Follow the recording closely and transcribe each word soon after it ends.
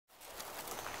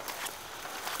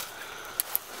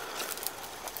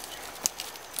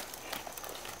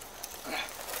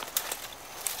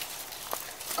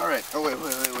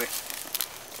Oh, wait.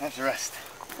 I have to rest.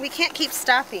 We can't keep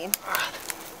stopping.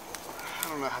 I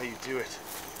don't know how you do it.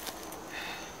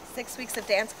 6 weeks of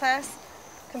dance class?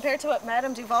 Compared to what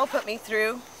Madame Duval put me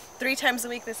through, 3 times a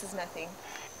week, this is nothing.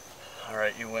 All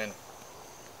right, you win.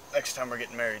 Next time we're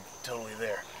getting married, totally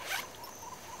there.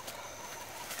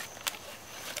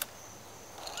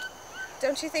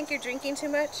 Don't you think you're drinking too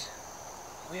much?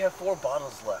 We have 4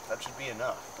 bottles left. That should be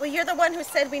enough. Well, you're the one who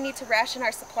said we need to ration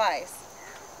our supplies.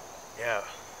 Yeah.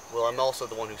 Well, I'm also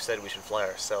the one who said we should fly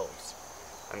ourselves.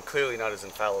 I'm clearly not as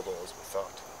infallible as we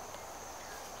thought.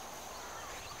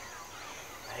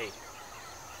 Hey,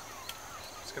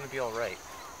 it's gonna be all right.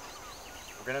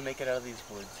 We're gonna make it out of these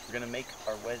woods. We're gonna make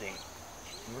our wedding.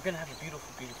 And we're gonna have a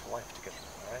beautiful, beautiful life together,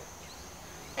 all right?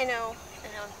 I know,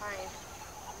 I'm fine.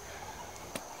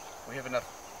 We have enough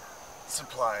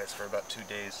supplies for about 2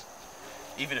 days.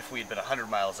 Even if we had been 100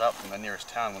 miles out from the nearest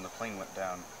town when the plane went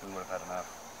down, we would have had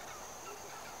enough.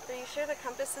 Are you sure the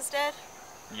compass is dead?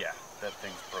 Yeah, that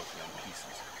thing's broken in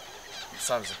pieces. The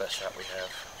sun's the best shot we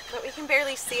have. But we can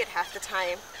barely see it half the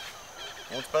time.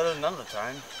 Well, it's better than none of the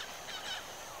time.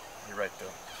 You're right,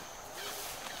 though.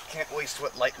 Can't waste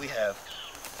what light we have.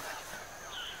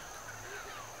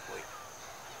 Wait,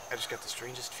 I just got the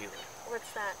strangest feeling.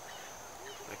 What's that?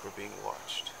 Like we're being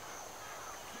watched.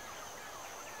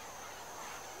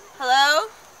 Hello?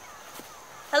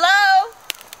 Hello?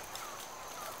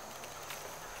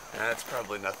 That's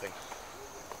probably nothing.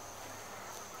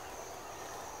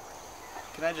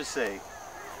 Can I just say,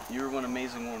 you were one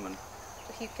amazing woman.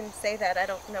 If you can say that, I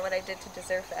don't know what I did to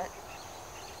deserve that.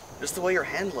 Just the way you're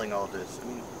handling all this. I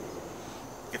mean,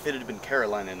 if it had been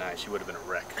Caroline and I, she would have been a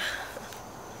wreck.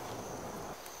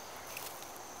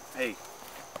 Hey,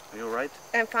 are you alright?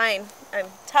 I'm fine. I'm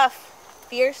tough.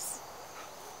 Fierce.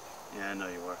 Yeah, I know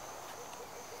you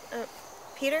are.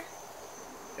 Peter?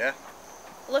 Yeah?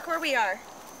 Look where we are.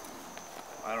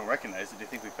 I don't recognize it. Do you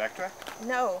think we backtracked?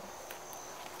 No.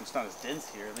 It's not as dense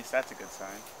here. At least that's a good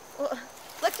sign. Well,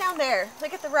 look down there.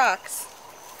 Look at the rocks.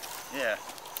 Yeah,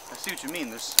 I see what you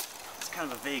mean. There's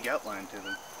kind of a vague outline to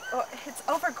them. Well, it's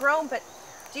overgrown, but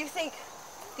do you think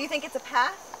it's a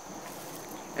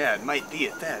path? Yeah, it might be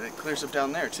at that. It clears up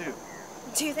down there, too.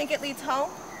 Do you think it leads home?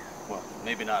 Well,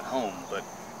 maybe not home, but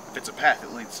if it's a path,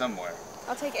 it leads somewhere.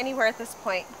 I'll take anywhere at this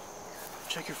point.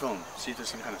 Check your phone. See if there's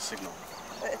some kind of signal.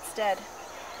 It's dead.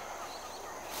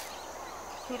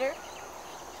 Peter?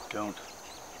 Don't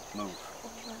move.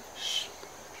 Shh.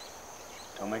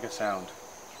 Don't make a sound.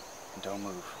 And don't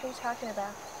move. What are you talking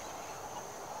about?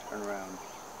 Turn around.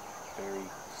 Very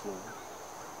slowly.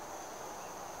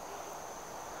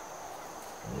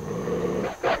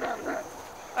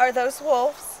 Are those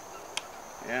wolves?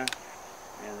 Yeah?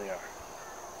 Yeah, they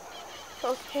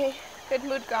are. Okay. Good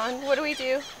mood gone. What do we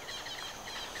do?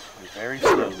 We very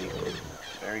slowly,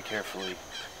 very carefully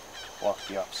walk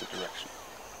the opposite direction.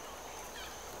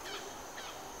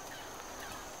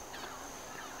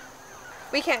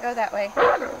 We can't go that way.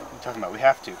 What are you talking about? We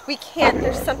have to. We can't.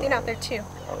 There's something out there too.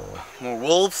 More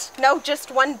wolves? No,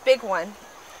 just one big one.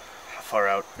 How far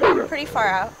out? Pretty far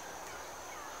out.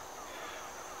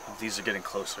 Well, these are getting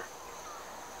closer.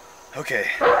 Okay,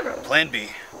 plan B.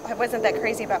 I wasn't that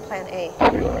crazy about plan A.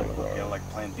 You don't like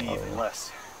plan B even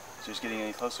less. Is yours getting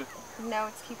any closer? No,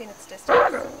 it's keeping its distance.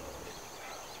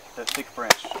 That thick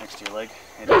branch next to your leg,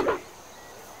 hand it to me.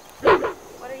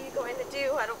 What are you going to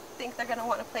do? I don't think they're going to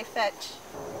want to play fetch.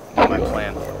 You know my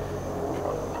plan.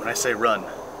 When I say run,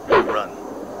 you run.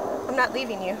 I'm not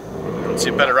leaving you. I don't see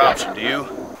a better option, do you?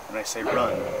 When I say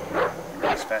run, you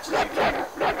run as fast as you can.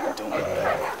 Don't look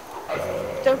back.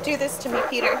 Don't do this to me,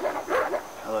 Peter.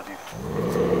 I love you.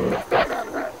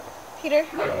 Peter?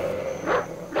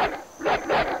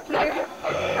 Peter?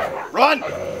 Run!